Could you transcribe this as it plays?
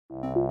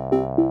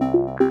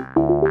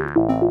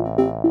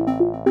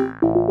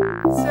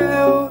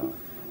So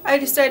I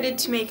decided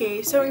to make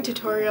a sewing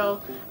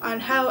tutorial on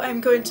how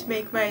I'm going to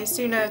make my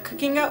Asuna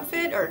cooking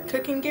outfit or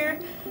cooking gear,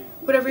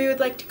 whatever you would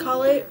like to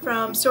call it,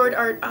 from Sword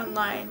Art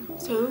Online.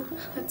 So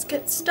let's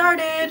get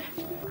started.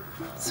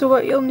 So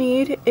what you'll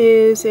need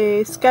is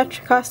a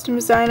sketch costume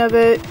design of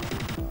it,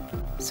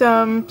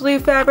 some blue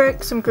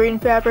fabric, some green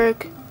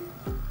fabric,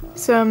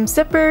 some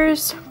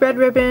zippers, red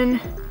ribbon,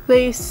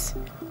 lace,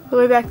 all the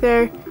way back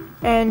there,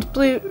 and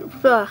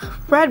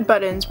red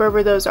buttons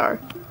wherever those are.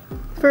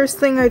 First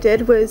thing I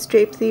did was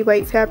drape the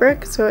white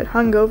fabric so it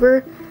hung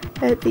over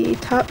at the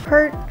top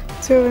part.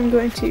 So I'm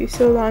going to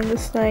sew along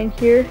this line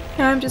here.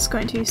 Now I'm just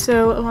going to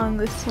sew along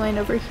this line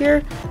over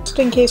here. Just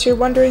in case you're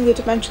wondering, the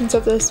dimensions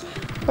of this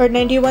are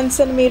 91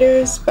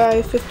 centimeters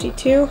by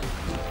 52.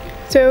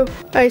 So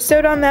I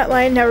sewed on that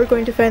line. Now we're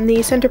going to find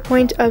the center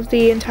point of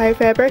the entire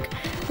fabric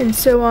and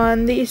sew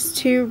on these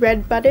two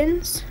red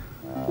buttons.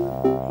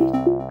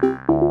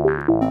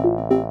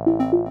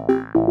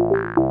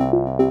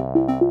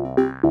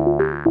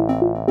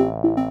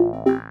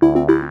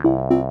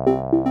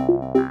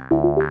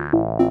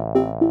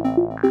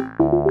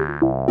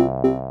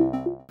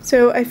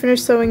 So I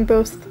finished sewing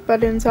both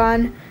buttons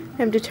on.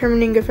 I'm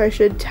determining if I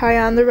should tie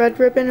on the red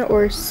ribbon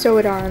or sew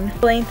it on.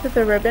 The length of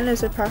the ribbon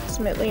is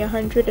approximately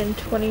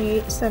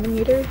 128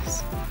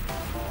 centimeters.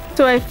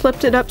 So I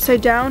flipped it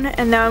upside down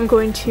and now I'm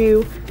going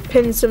to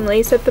pin some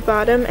lace at the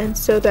bottom and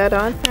sew that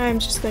on. I'm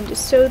just going to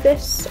sew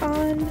this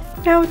on.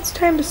 Now it's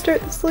time to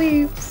start the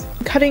sleeves.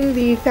 I'm cutting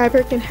the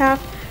fabric in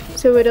half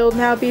so it'll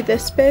now be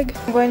this big.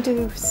 I'm going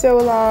to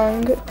sew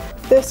along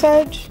this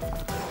edge,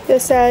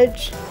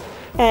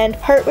 and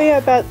partway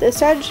about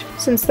this edge,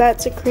 since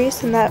that's a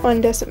crease and that one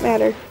doesn't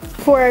matter.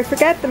 Before I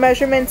forget, the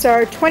measurements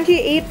are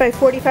 28 by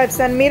 45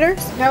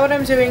 centimeters. Now what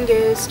I'm doing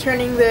is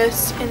turning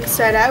this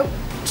inside out.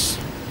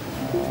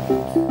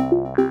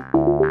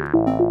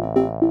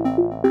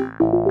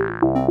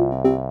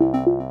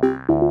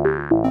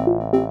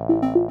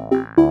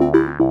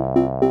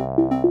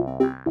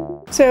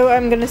 So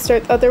I'm going to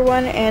start the other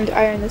one and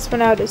iron this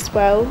one out as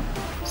well.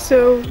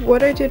 So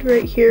what I did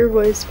right here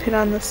was pin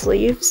on the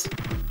sleeves.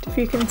 If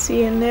you can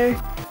see in there,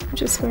 I'm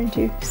just going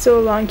to sew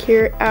along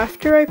here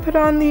after I put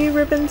on the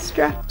ribbon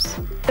straps.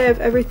 I have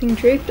everything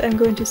draped, I'm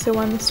going to sew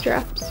on the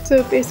straps.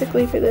 So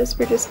basically for this,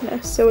 we're just going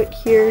to sew it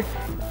here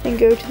and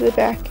go to the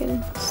back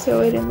and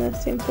sew it in the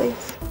same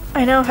place.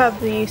 I now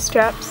have the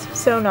straps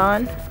sewn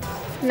on.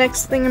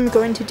 Next thing I'm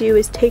going to do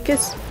is take a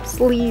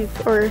sleeve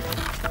or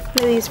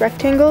one of these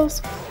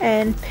rectangles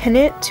and pin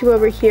it to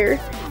over here.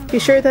 Be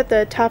sure that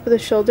the top of the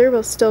shoulder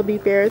will still be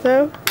bare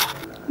though.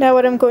 Now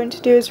what I'm going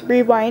to do is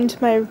rewind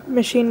my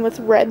machine with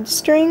red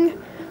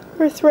string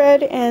or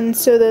thread and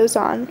sew those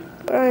on.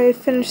 I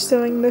finished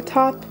sewing the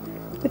top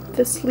with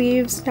the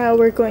sleeves. Now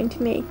we're going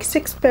to make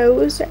 6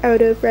 bows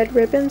out of red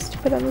ribbons to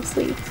put on the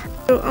sleeves.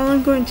 So all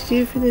I'm going to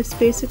do for this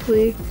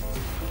basically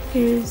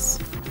is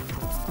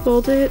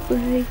fold it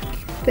like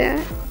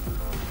that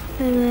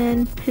and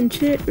then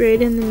pinch it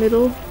right in the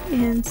middle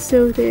and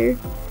sew there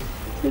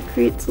so it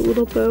creates a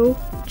little bow.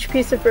 Each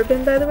piece of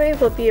ribbon, by the way,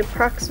 will be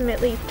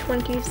approximately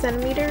 20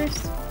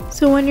 centimeters.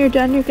 So when you're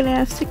done, you're gonna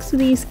have 6 of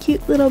these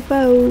cute little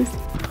bows.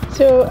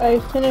 So I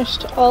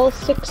finished all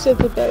 6 of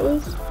the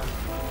bows.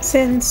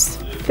 Since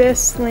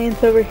this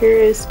length over here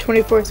is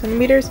 24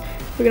 centimeters,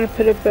 we're gonna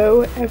put a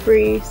bow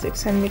every 6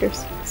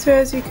 centimeters. So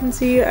as you can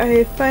see,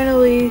 I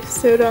finally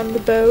sewed on the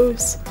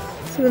bows.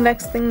 So the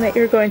next thing that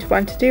you're going to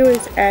want to do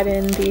is add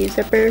in the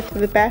zipper to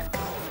the back.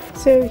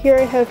 So here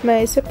I have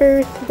my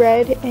zipper,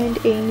 thread, and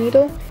a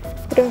needle.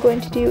 What I'm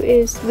going to do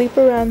is loop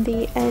around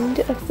the end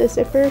of the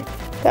zipper.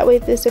 That way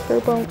the zipper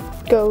won't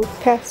go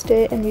past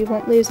it and you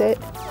won't lose it.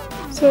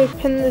 So I've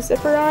pinned the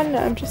zipper on.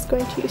 Now I'm just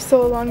going to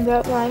sew along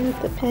that line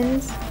with the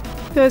pins.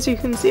 So as you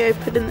can see, I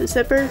put in the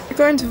zipper. What you're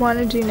going to want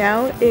to do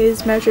now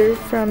is measure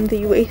from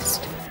the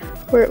waist,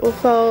 where it will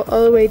fall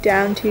all the way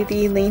down to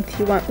the length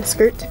you want the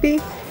skirt to be.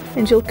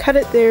 And you'll cut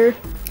it there,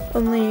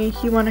 only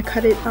you want to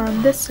cut it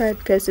on this side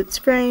because it's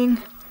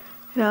fraying.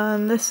 And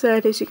on this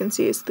side, as you can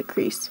see, is the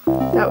crease.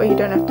 That way you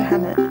don't have to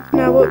hem it.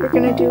 Now what we're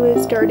going to do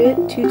is dart it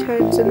 2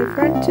 times in the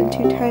front and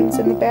 2 times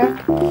in the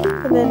back,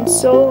 and then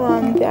sew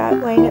along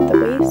that line at the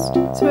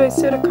waist. So I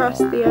sewed across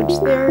the edge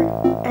there,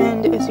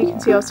 and as you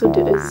can see, also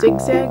did a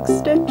zigzag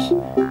stitch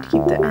to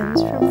keep the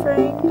ends from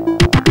fraying.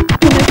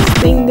 The next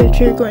thing that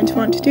you're going to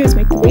want to do is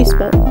make the waist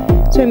belt.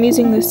 So I'm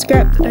using the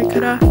scrap that I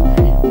cut off,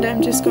 and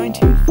I'm just going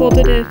to fold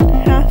it in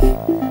half.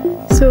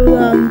 Sew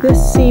along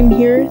this seam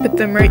here, put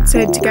them right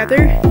side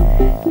together,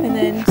 and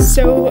then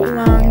sew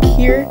along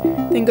here,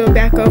 then go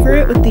back over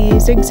it with the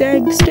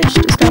zigzag stitch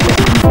to stop it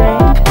from fraying.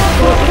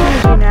 So what we're going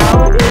to do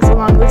now is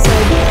along this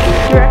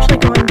side, you're actually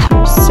going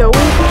to sew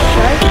it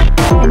shut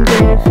and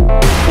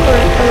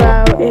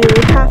allow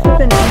a half of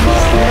an inch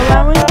seam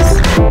allowance.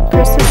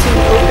 Press the seam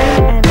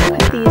open and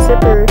put the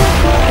zipper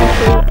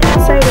actually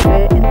inside of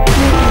it and pin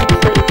it in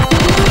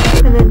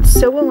place. And then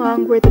sew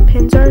along where the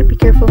pins are,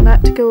 careful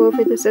not to go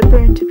over the zipper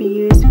and to be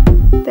used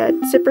that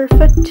zipper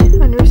foot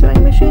on your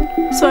sewing machine.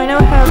 So I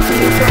now have the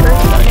zipper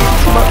sewn in,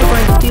 so what we're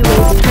going to do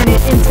is turn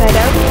it inside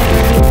out and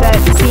remove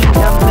that seam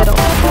down the middle.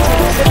 So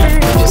the zipper,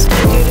 you're just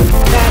going to do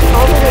that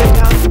all the way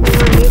down. We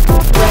remove the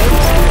thread